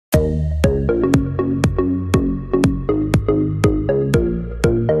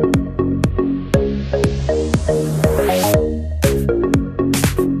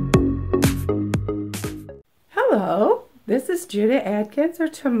Judah Adkins or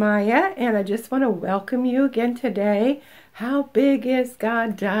Tamaya, and I just want to welcome you again today.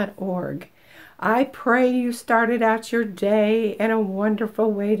 HowBigIsGod.org. I pray you started out your day in a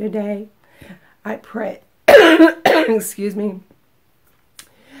wonderful way today. I pray, excuse me,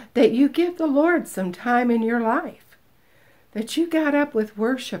 that you give the Lord some time in your life, that you got up with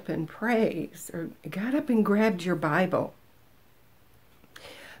worship and praise, or got up and grabbed your Bible.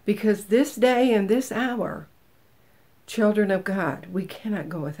 Because this day and this hour, children of God, we cannot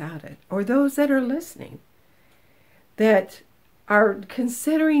go without it. Or those that are listening, that are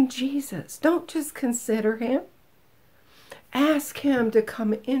considering Jesus, don't just consider him. Ask him to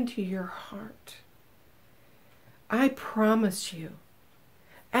come into your heart. I promise you,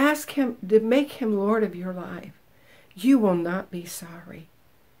 ask him to make him Lord of your life. You will not be sorry.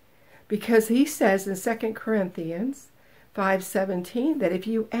 Because he says in 2 Corinthians 5:17 that if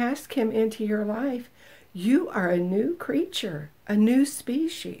you ask him into your life, you are a new creature, a new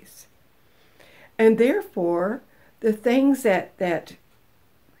species. And therefore, the things that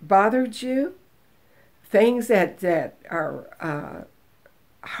bothered you, things that are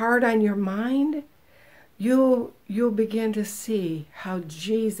hard on your mind, you'll begin to see how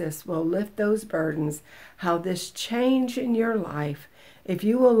Jesus will lift those burdens, how this change in your life, if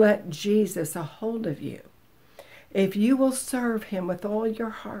you will let Jesus a hold of you, if you will serve him with all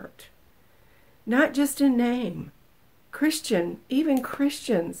your heart, not just in name. Even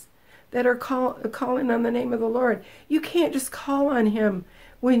Christians that are calling on the name of the Lord, you can't just call on him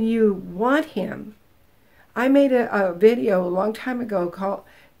when you want him. I made a video a long time ago called,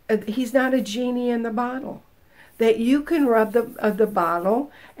 he's not a genie in the bottle. That you can rub the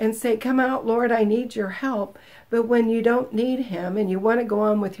bottle and say, come out, Lord, I need your help. But when you don't need him and you want to go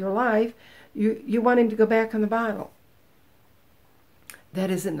on with your life, you want him to go back in the bottle. That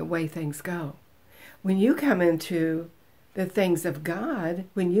isn't the way things go. When you come into the things of God,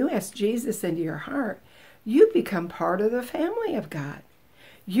 when you ask Jesus into your heart, you become part of the family of God.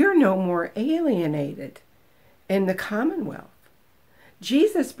 You're no more alienated in the commonwealth.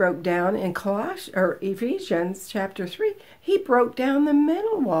 Jesus broke down in Ephesians chapter 3, he broke down the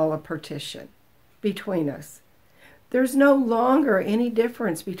middle wall of partition between us. There's no longer any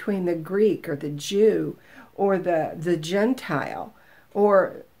difference between the Greek or the Jew or the Gentile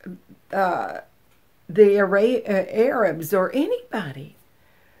or the Arabs or anybody.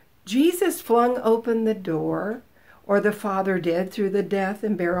 Jesus flung open the door, or the Father did through the death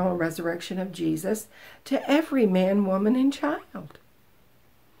and burial and resurrection of Jesus, to every man, woman, and child.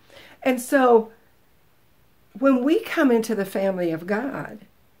 And so when we come into the family of God,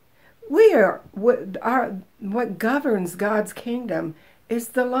 what governs God's kingdom is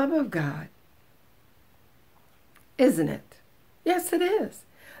the love of God. Isn't it? Yes, it is.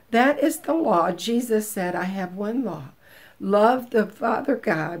 That is the law. Jesus said, I have one law. Love the Father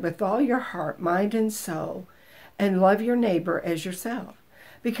God with all your heart, mind, and soul, and love your neighbor as yourself.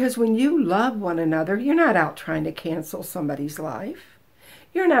 Because when you love one another, you're not out trying to cancel somebody's life.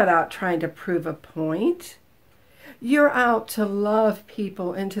 You're not out trying to prove a point. You're out to love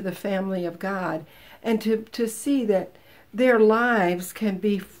people into the family of God and to see that their lives can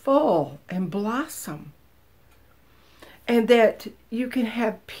be full and blossom. And that you can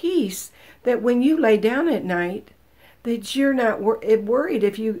have peace, that when you lay down at night, that you're not worried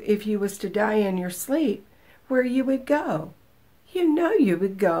if you was to die in your sleep, where you would go. You know you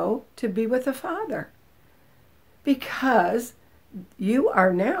would go to be with the Father. Because you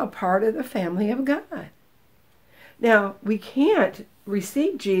are now part of the family of God. Now, we can't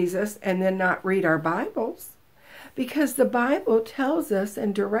receive Jesus and then not read our Bibles, because the Bible tells us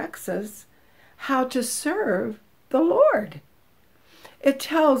and directs us how to serve the Lord. It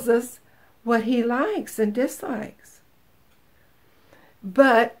tells us what he likes and dislikes.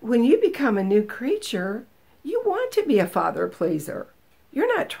 But when you become a new creature, you want to be a father pleaser.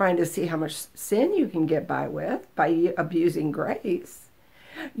 You're not trying to see how much sin you can get by with by abusing grace.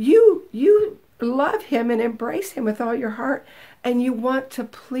 You love him and embrace him with all your heart, and you want to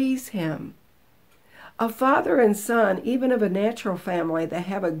please him. A father and son, even of a natural family, they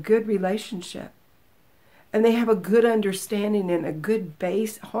have a good relationship. And they have a good understanding and a good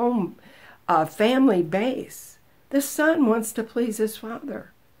base, family base. The son wants to please his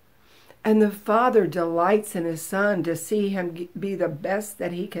father. And the father delights in his son to see him be the best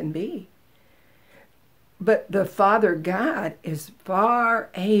that he can be. But the Father God is far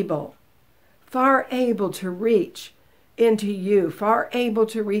able to reach into you, far able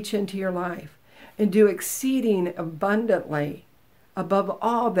to reach into your life and do exceeding abundantly above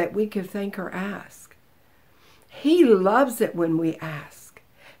all that we could think or ask. He loves it when we ask.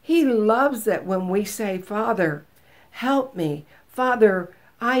 He loves it when we say, Father, Help me. Father,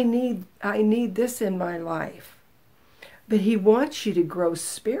 I need this in my life. But he wants you to grow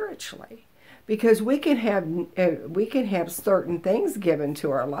spiritually, because we can have certain things given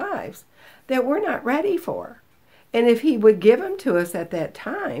to our lives that we're not ready for. And if he would give them to us at that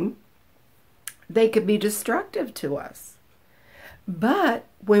time, they could be destructive to us. But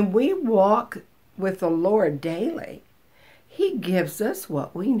when we walk with the Lord daily, he gives us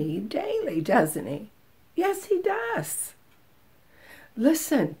what we need daily, doesn't he? Yes, he does.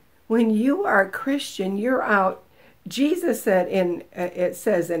 Listen, when you are a Christian, you're out. Jesus said it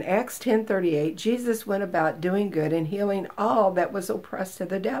says in Acts 10:38, Jesus went about doing good and healing all that was oppressed of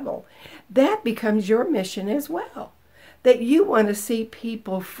the devil. That becomes your mission as well, that you want to see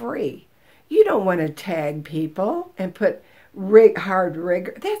people free. You don't want to tag people and put hard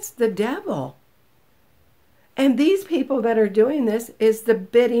rigor. That's the devil. And these people that are doing this is the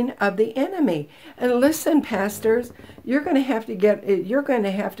bidding of the enemy. And listen, pastors, you're going to have to get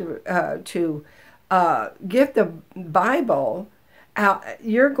the Bible out.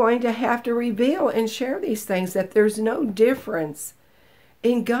 You're going to have to reveal and share these things, that there's no difference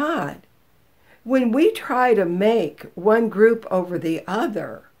in God. When we try to make one group over the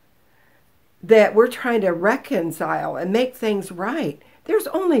other, that we're trying to reconcile and make things right, there's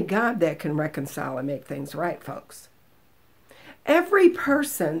only God that can reconcile and make things right, folks. Every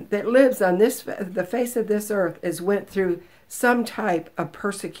person that lives on the face of this earth has went through some type of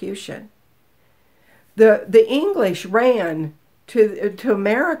persecution. The English ran to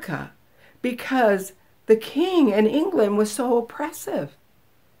America because the king in England was so oppressive.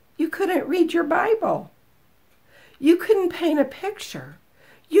 You couldn't read your Bible. You couldn't paint a picture.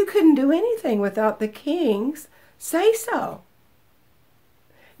 You couldn't do anything without the king's say-so.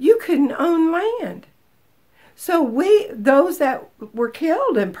 You couldn't own land. So those that were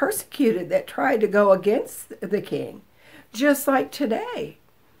killed and persecuted that tried to go against the king, just like today,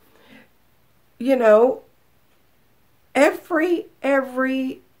 you know, every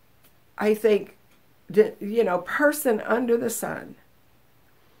I think, you know, person under the sun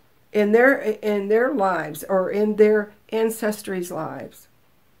in their lives or in their ancestry's lives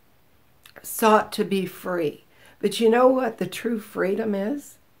sought to be free. But you know what the true freedom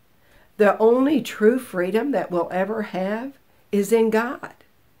is? The only true freedom that we'll ever have is in God.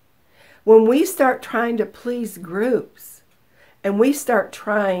 When we start trying to please groups and we start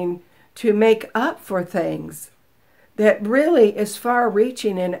trying to make up for things that really is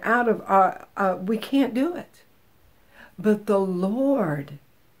far-reaching and out of we can't do it. But the Lord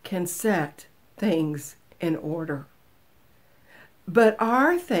can set things in order. But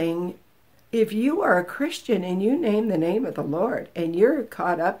our thing, if you are a Christian and you name the name of the Lord and you're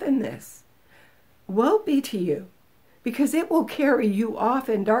caught up in this, woe be to you, because it will carry you off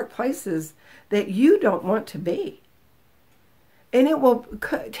in dark places that you don't want to be. And it will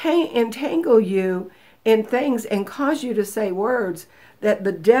entangle you in things and cause you to say words that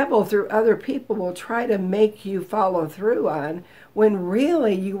the devil through other people will try to make you follow through on, when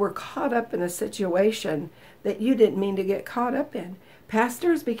really you were caught up in a situation that you didn't mean to get caught up in.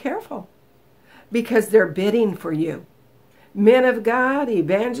 Pastors, be careful, because they're bidding for you. Men of God,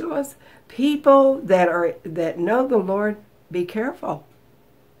 evangelists, people that know the Lord, be careful.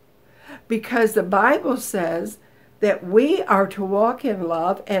 Because the Bible says that we are to walk in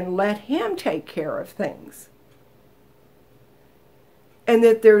love and let him take care of things. And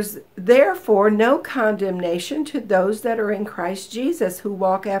that there's therefore no condemnation to those that are in Christ Jesus, who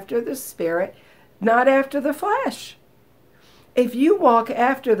walk after the Spirit, not after the flesh. If you walk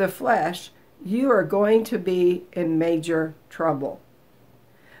after the flesh, you are going to be in major trouble.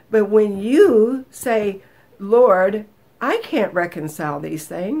 But when you say, Lord, I can't reconcile these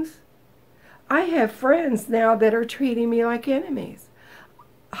things. I have friends now that are treating me like enemies.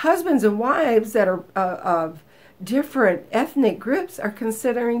 Husbands and wives that are of different ethnic groups are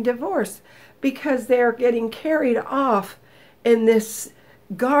considering divorce because they're getting carried off in this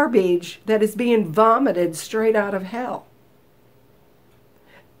garbage that is being vomited straight out of hell.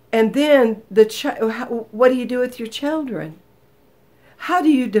 And then what do you do with your children? How do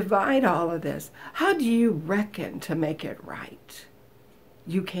you divide all of this? How do you reckon to make it right?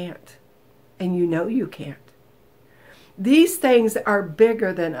 You can't. And you know you can't. These things are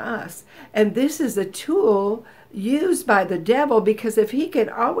bigger than us. And this is a tool used by the devil, because if he can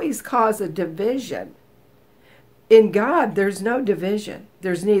always cause a division, in God there's no division.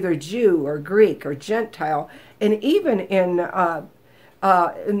 There's neither Jew or Greek or Gentile. And even in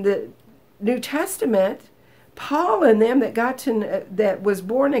the New Testament, Paul and them that was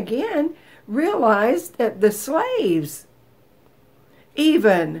born again realized that the slaves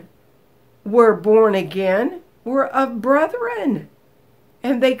even were born again were of brethren,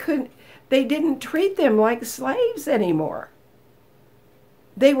 and they didn't treat them like slaves anymore.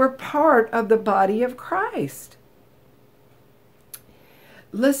 They were part of the body of Christ.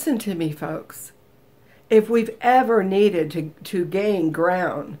 Listen to me, folks. If we've ever needed to gain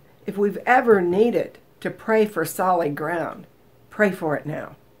ground, if we've ever needed to pray for solid ground, pray for it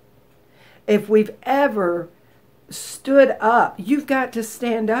now. If we've ever stood up, you've got to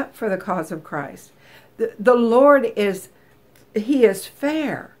stand up for the cause of Christ. The Lord He is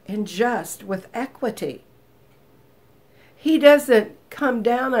fair and just with equity. He doesn't come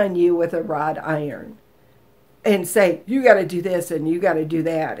down on you with a rod iron and say, you got to do this and you got to do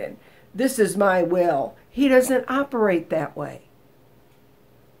that and this is my will. He doesn't operate that way.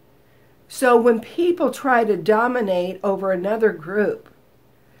 So when people try to dominate over another group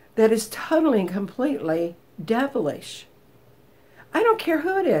that is totally and completely devilish, I don't care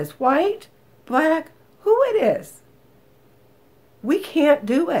who it is, white, black, who it is, we can't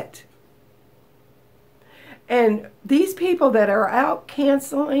do it. And these people that are out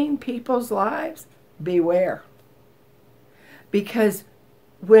canceling people's lives, beware. Because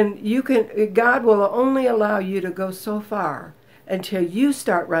God will only allow you to go so far until you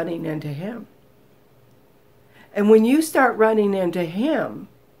start running into Him. And when you start running into Him,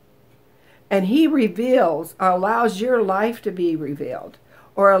 and He reveals, or allows your life to be revealed,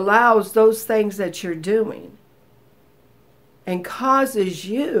 or allows those things that you're doing, and causes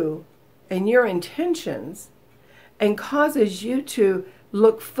you and your intentions, and causes you to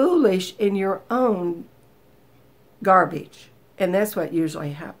look foolish in your own garbage. And that's what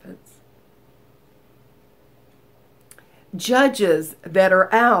usually happens. Judges that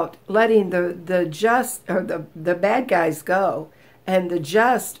are out letting the just or the bad guys go, and the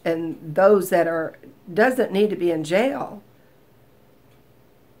just and those that doesn't need to be in jail,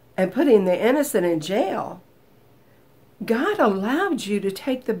 and putting the innocent in jail, God allowed you to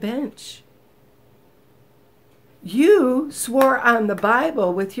take the bench. You swore on the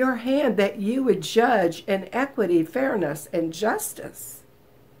Bible with your hand that you would judge in equity, fairness, and justice.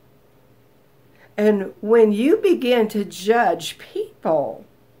 And when you begin to judge people,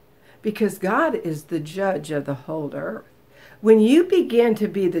 because God is the judge of the whole earth, when you begin to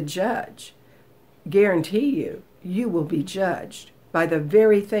be the judge, guarantee you, you will be judged by the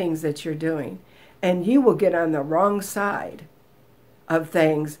very things that you're doing. And you will get on the wrong side of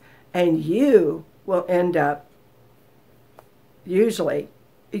things, and you will end up, usually,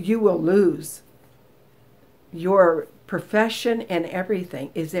 you will lose your profession and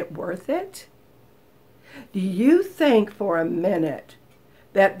everything. Is it worth it? Do you think for a minute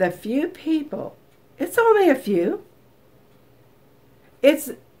that the few people, it's only a few,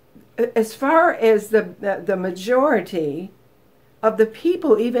 it's as far as the majority of the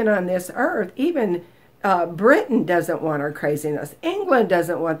people even on this earth, even Britain doesn't want our craziness. England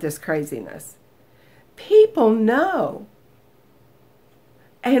doesn't want this craziness. People know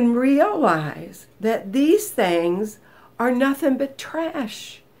and realize that these things are nothing but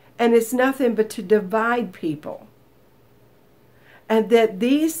trash, and it's nothing but to divide people. And that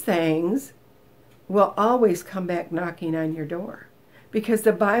these things will always come back knocking on your door. Because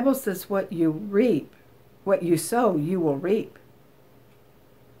the Bible says what you reap, what you sow, you will reap.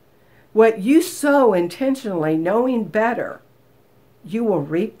 What you sow intentionally, knowing better, you will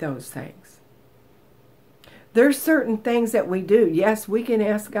reap those things. There's certain things that we do. Yes, we can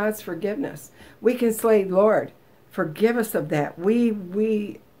ask God's forgiveness. We can say, Lord, forgive us of that.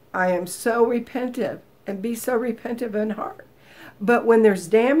 I am so repentive, and be so repentive in heart. But when there's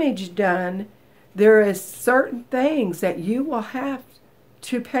damage done, there is certain things that you will have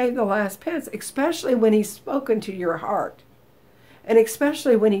to pay the last pence, especially when He's spoken to your heart. And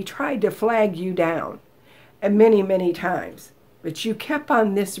especially when He tried to flag you down, and many, many times. But you kept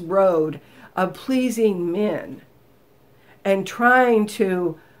on this road of pleasing men and trying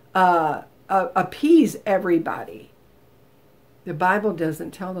to appease everybody. The Bible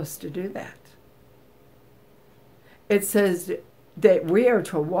doesn't tell us to do that. It says that we are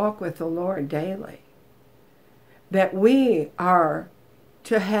to walk with the Lord daily, that we are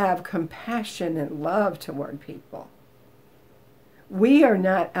to have compassion and love toward people. We are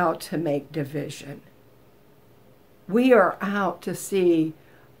not out to make division. We are out to see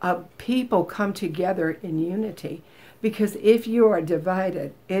people come together in unity. Because if you are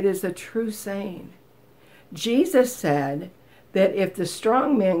divided, it is a true saying. Jesus said that if the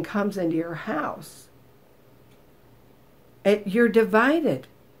strong man comes into your house, you're divided.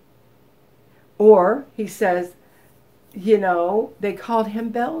 Or, he says, they called him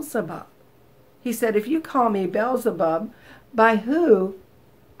Beelzebub. He said, if you call me Beelzebub, by who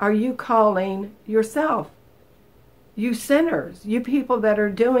are you calling yourself? You sinners, you people that are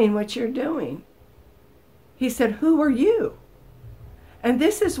doing what you're doing. He said, who are you? And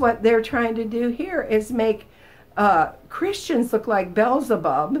this is what they're trying to do here, is make Christians look like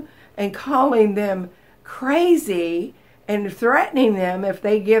Beelzebub and calling them crazy and threatening them if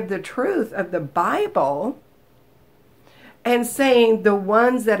they give the truth of the Bible, and saying the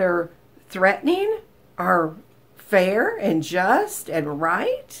ones that are threatening are fair and just and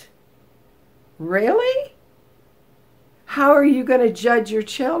right? Really? How are you going to judge your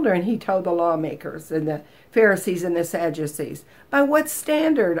children, he told the lawmakers and the Pharisees and the Sadducees. By what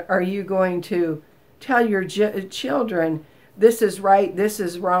standard are you going to tell your children, this is right, this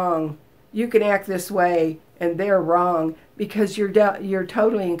is wrong, you can act this way, and they're wrong, because you're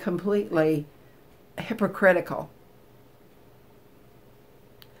totally and completely hypocritical.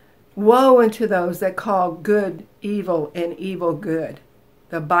 Woe unto those that call good evil and evil good.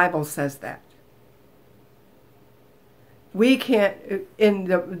 The Bible says that. We can't, in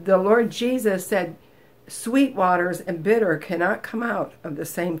the Lord Jesus said, sweet waters and bitter cannot come out of the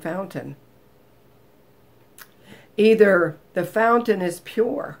same fountain. Either the fountain is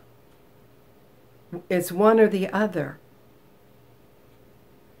pure, it's one or the other.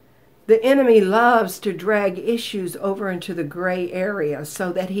 The enemy loves to drag issues over into the gray area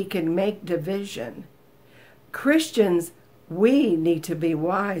so that he can make division. Christians, we need to be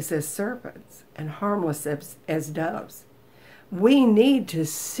wise as serpents and harmless as doves. We need to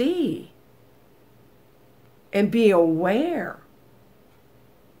see and be aware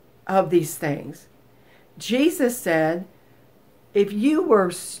of these things. Jesus said, if you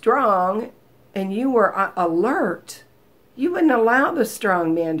were strong and you were alert, you wouldn't allow the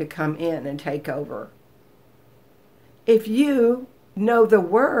strong man to come in and take over. If you know the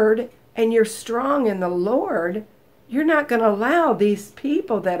word and you're strong in the Lord, you're not going to allow these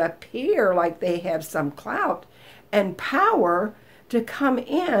people that appear like they have some clout and power to come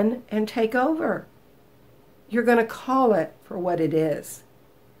in and take over. You're going to call it for what it is.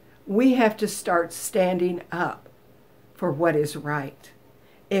 We have to start standing up for what is right.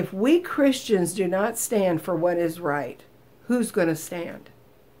 If we Christians do not stand for what is right, who's going to stand?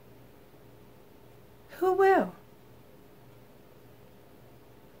 Who will?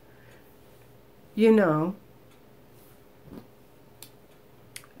 You know,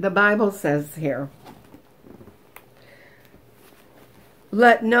 the Bible says here,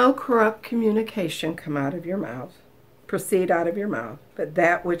 let no corrupt communication come out of your mouth, proceed out of your mouth, but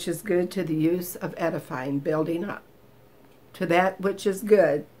that which is good to the use of edifying, building up, to that which is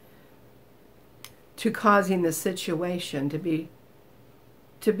good, to causing the situation to be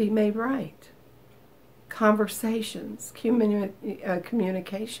made right. Conversations,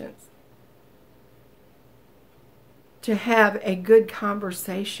 communications. To have a good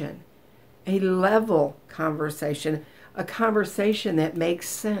conversation, a level conversation, a conversation that makes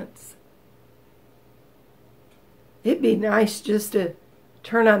sense. It'd be nice just to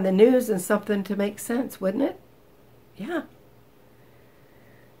turn on the news and something to make sense, wouldn't it? Yeah.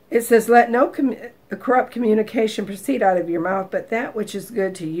 It says, let no corrupt communication proceed out of your mouth, but that which is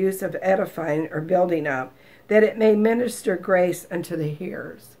good to use of edifying or building up, that it may minister grace unto the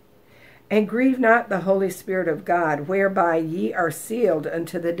hearers. And grieve not the Holy Spirit of God, whereby ye are sealed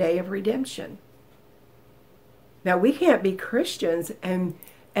unto the day of redemption. Now, we can't be Christians and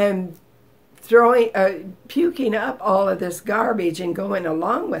puking up all of this garbage and going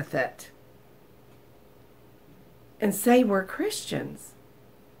along with it and say we're Christians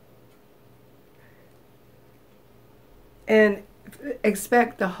and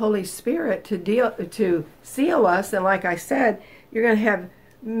expect the Holy Spirit to seal us. And like I said, you're going to have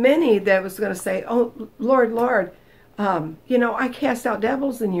many that was going to say, oh, Lord, Lord, I cast out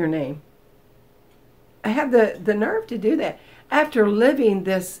devils in your name. I have the nerve to do that after living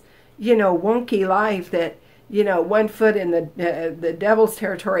this, wonky life that, 1 foot in the devil's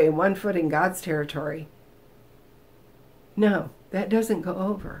territory and 1 foot in God's territory. No, that doesn't go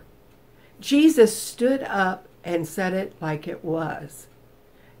over. Jesus stood up and said it like it was.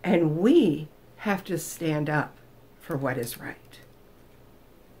 And we have to stand up for what is right.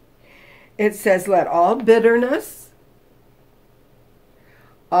 It says, let all bitterness,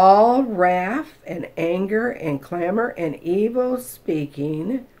 all wrath and anger and clamor and evil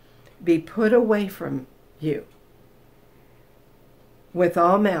speaking be put away from you with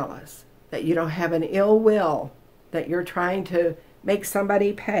all malice, that you don't have an ill will, that you're trying to make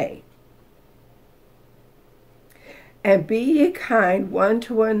somebody pay. And be ye kind one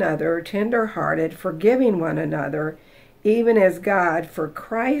to another, tender-hearted, forgiving one another, even as God, for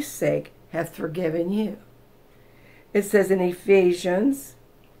Christ's sake, hath forgiven you. It says in Ephesians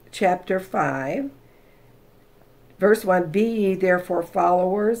chapter 5, Verse 1, be ye therefore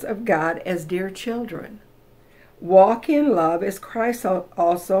followers of God as dear children. Walk in love as Christ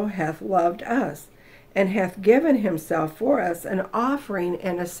also hath loved us, and hath given himself for us an offering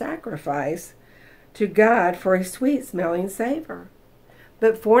and a sacrifice to God for a sweet-smelling savor.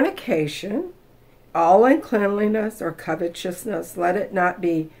 But fornication, all uncleanliness or covetousness, let it not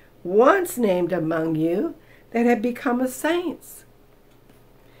be once named among you that have become as saints.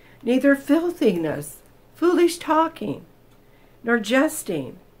 Neither filthiness, foolish talking, nor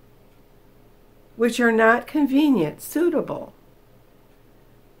jesting, which are not convenient, suitable.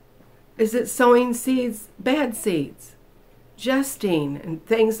 Is it sowing seeds, bad seeds? Jesting and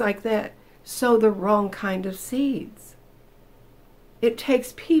things like that. Sow the wrong kind of seeds. It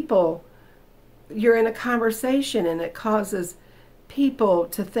takes people, you're in a conversation and it causes people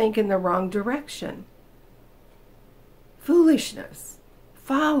to think in the wrong direction. Foolishness,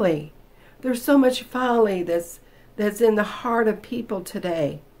 folly. There's so much folly that's in the heart of people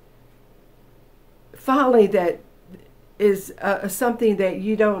today. Folly that is something that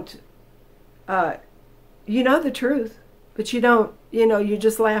you don't, you know the truth, but you don't, you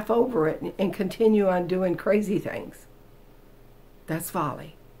just laugh over it and continue on doing crazy things. That's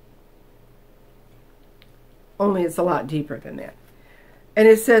folly. Only it's a lot deeper than that. And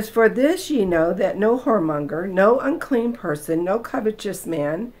it says, for this ye know that no whoremonger, no unclean person, no covetous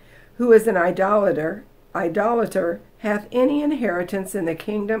man, who is an idolater, hath any inheritance in the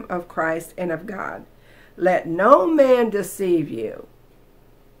kingdom of Christ and of God. Let no man deceive you,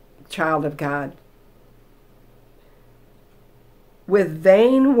 child of God, with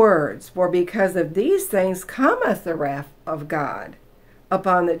vain words, for because of these things cometh the wrath of God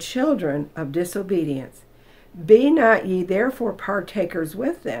upon the children of disobedience. Be not ye therefore partakers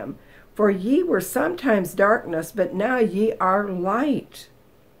with them, for ye were sometimes darkness, but now ye are light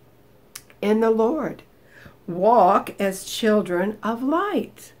in the Lord. Walk as children of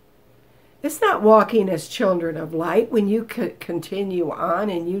light. It's not walking as children of light when you continue on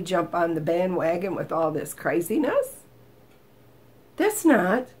and you jump on the bandwagon with all this craziness. That's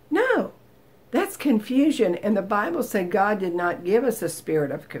not, no. That's confusion, and the Bible said God did not give us a spirit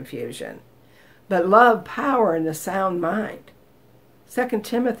of confusion, but love, power, and a sound mind. 2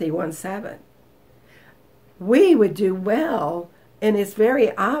 Timothy 1:7. We would do well, and it's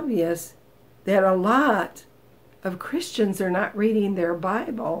very obvious that a lot of Christians are not reading their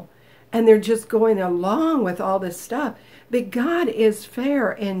Bible, and they're just going along with all this stuff. But God is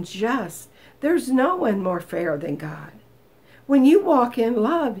fair and just. There's no one more fair than God. When you walk in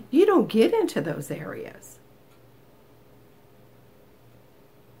love, you don't get into those areas.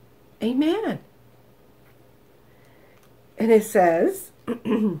 Amen. And it says,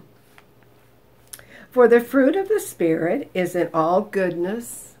 for the fruit of the Spirit is in all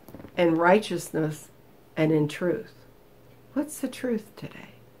goodness and righteousness and in truth. What's the truth today?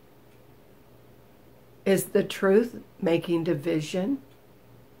 Is the truth making division?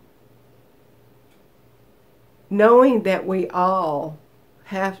 Knowing that we all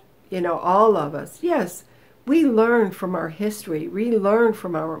have, all of us, yes, we learn from our history, we learn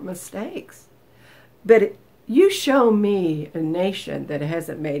from our mistakes. But you show me a nation that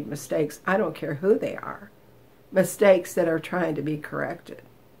hasn't made mistakes, I don't care who they are, mistakes that are trying to be corrected.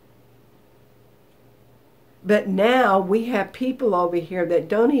 But now we have people over here that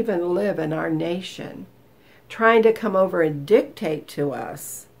don't even live in our nation trying to come over and dictate to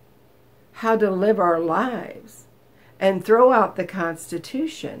us how to live our lives and throw out the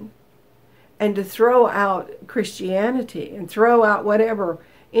Constitution and to throw out Christianity and throw out whatever,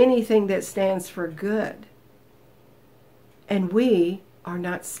 anything that stands for good. And we are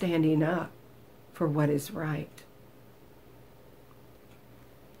not standing up for what is right.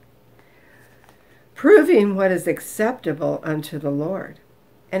 Proving what is acceptable unto the Lord,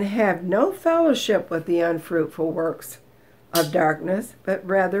 and have no fellowship with the unfruitful works of darkness, but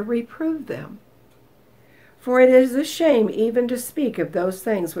rather reprove them. For it is a shame even to speak of those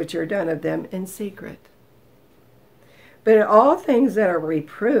things which are done of them in secret. But in all things that are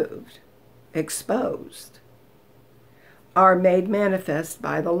reproved, exposed, are made manifest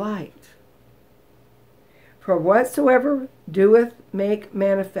by the light. For whatsoever doeth make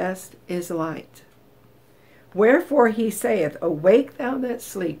manifest is light. Wherefore he saith, awake thou that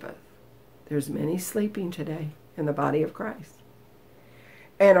sleepeth. There's many sleeping today in the body of Christ.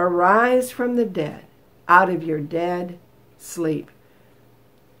 And arise from the dead, out of your dead sleep.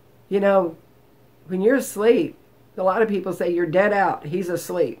 When you're asleep, a lot of people say you're dead out. He's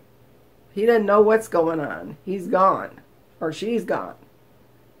asleep. He doesn't know what's going on. He's gone, or she's gone.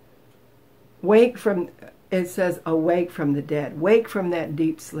 It says, awake from the dead. Wake from that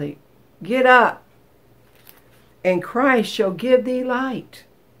deep sleep. Get up. and Christ shall give thee light.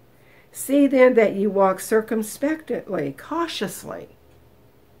 See then that ye walk circumspectly, cautiously,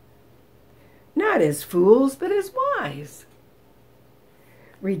 not as fools, but as wise,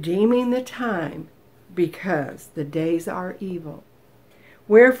 redeeming the time, because the days are evil.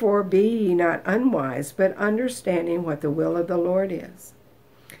 Wherefore be ye not unwise, but understanding what the will of the Lord is.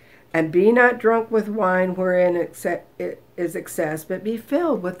 And be not drunk with wine wherein is excess, but be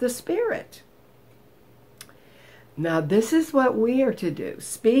filled with the Spirit. Now this is what we are to do,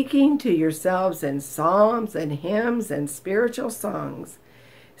 speaking to yourselves in psalms and hymns and spiritual songs,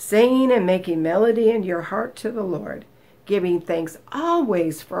 singing and making melody in your heart to the Lord, giving thanks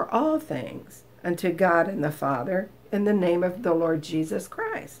always for all things unto God and the Father in the name of the Lord Jesus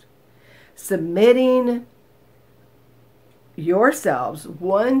Christ, submitting yourselves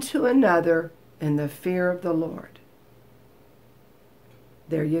one to another in the fear of the Lord.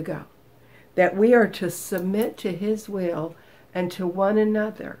 There you go. That we are to submit to his will and to one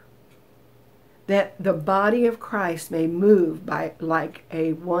another, that the body of Christ may move by like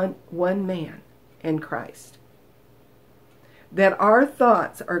a one man in Christ, that our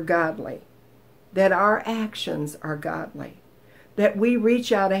thoughts are godly, that our actions are godly, that we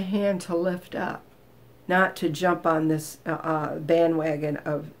reach out a hand to lift up, not to jump on this bandwagon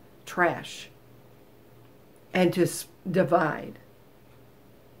of trash and to divide.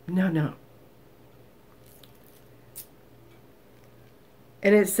 No.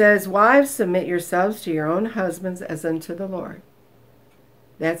 And it says, wives, submit yourselves to your own husbands as unto the Lord.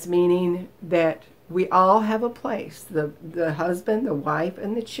 That's meaning that we all have a place, the husband, the wife,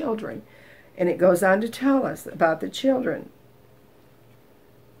 and the children. And it goes on to tell us about the children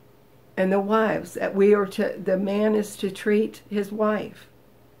and the wives, that the man is to treat his wife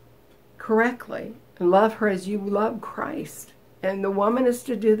correctly and love her as you love Christ. And the woman is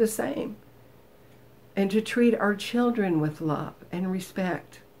to do the same. And to treat our children with love and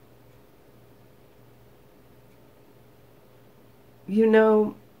respect. You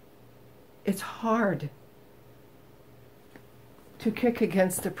know, it's hard to kick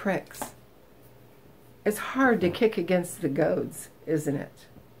against the pricks. It's hard to kick against the goads, isn't it?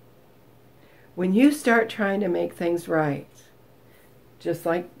 When you start trying to make things right, just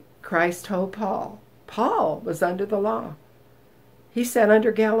like Christ told Paul. Paul was under the law. He said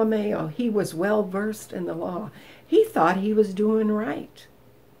under Gamaliel, he was well versed in the law. He thought he was doing right.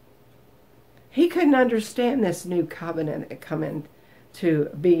 He couldn't understand this new covenant that come into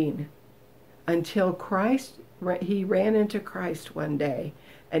being until he ran into Christ one day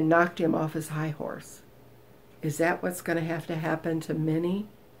and knocked him off his high horse. Is that what's going to happen to many?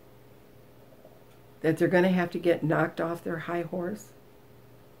 That they're going to have to get knocked off their high horse?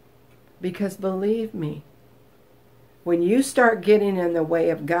 Because believe me, when you start getting in the way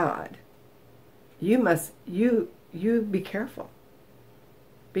of God, you be careful,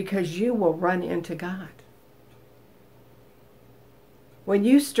 because you will run into God. When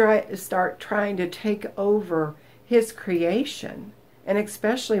you start trying to take over his creation, and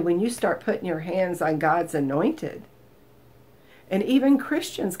especially when you start putting your hands on God's anointed, and even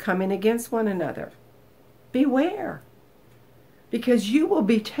Christians coming against one another, beware, because you will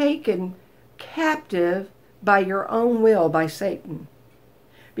be taken captive by your own will by Satan,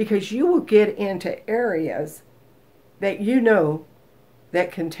 because you will get into areas that you know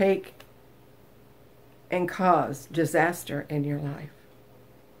that can take and cause disaster in your life.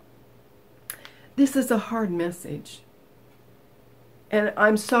 This is a hard message, and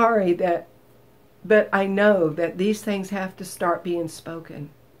I'm sorry but I know that these things have to start being spoken.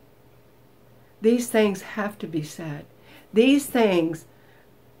 These things have to be said. These things,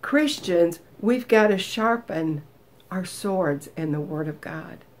 Christians, we've got to sharpen our swords in the Word of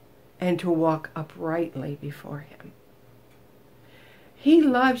God and to walk uprightly before him. He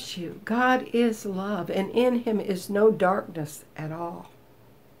loves you. God is love, and in him is no darkness at all.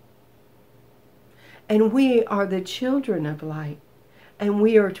 And we are the children of light, and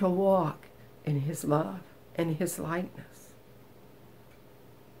we are to walk in his love and his likeness.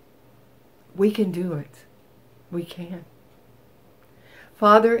 We can do it. We can.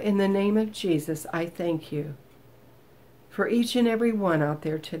 Father, in the name of Jesus, I thank you for each and every one out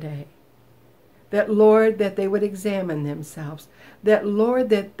there today. That, Lord, that they would examine themselves. That, Lord,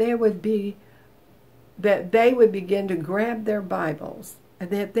 that they would begin to grab their Bibles, and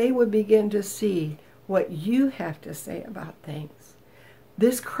that they would begin to see what you have to say about things.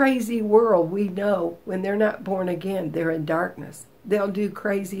 This crazy world, we know, when they're not born again, they're in darkness. They'll do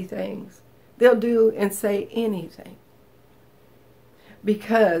crazy things. They'll do and say anything.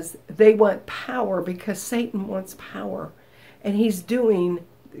 Because they want power, because Satan wants power. And he's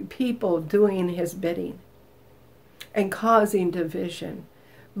people doing his bidding. and causing division.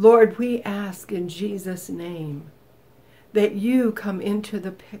 Lord, we ask in Jesus' name that you come into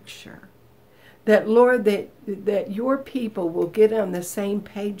the picture. That, Lord, that your people will get on the same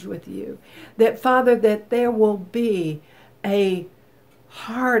page with you. That, Father, that there will be a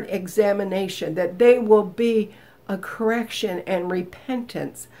hard examination. That there will be a correction and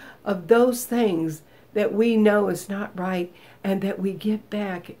repentance of those things that we know is not right, and that we get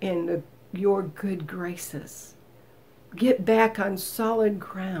back in your good graces. Get back on solid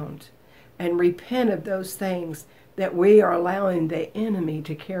ground and repent of those things that we are allowing the enemy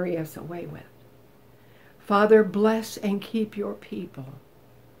to carry us away with. Father, bless and keep your people.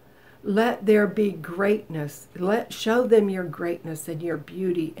 Let there be greatness. Show them your greatness and your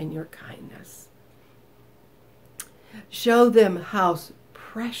beauty and your kindness. Show them how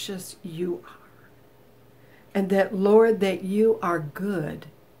precious you are. And that, Lord, that you are good,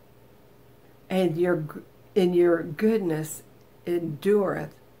 and your goodness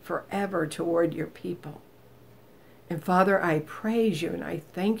endureth forever toward your people. And Father, I praise you and I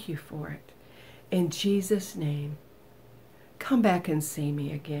thank you for it. In Jesus' name, come back and see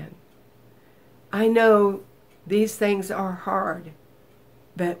me again. I know these things are hard,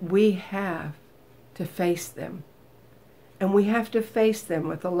 but we have to face them. And we have to face them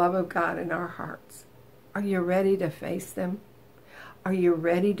with the love of God in our hearts. Are you ready to face them? Are you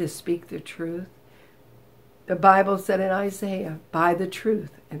ready to speak the truth? The Bible said in Isaiah, buy the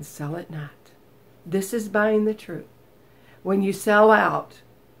truth and sell it not. This is buying the truth. When you sell out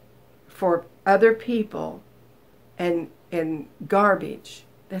for other people and garbage,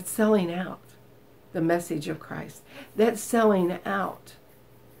 that's selling out the message of Christ. That's selling out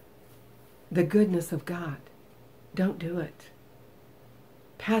the goodness of God. Don't do it.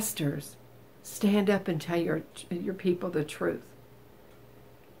 Pastors, stand up and tell your people the truth.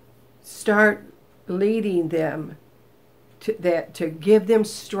 Start leading them to give them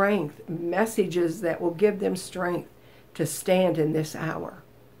strength, messages that will give them strength to stand in this hour.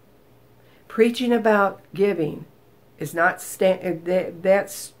 Preaching about giving is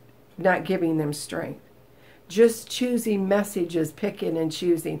that's not giving them strength. Just choosing messages, picking and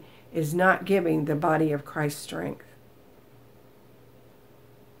choosing, is not giving the body of Christ strength.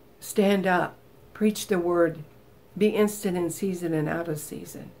 Stand up, preach the word, be instant in season and out of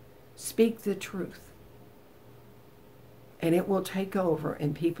season. Speak the truth. And it will take over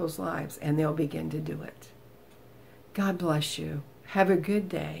in people's lives, and they'll begin to do it. God bless you. Have a good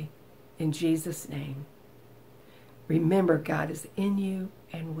day in Jesus' name. Remember, God is in you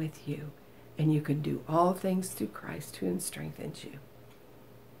and with you, and you can do all things through Christ who strengthens you.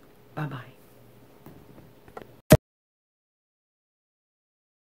 Bye-bye.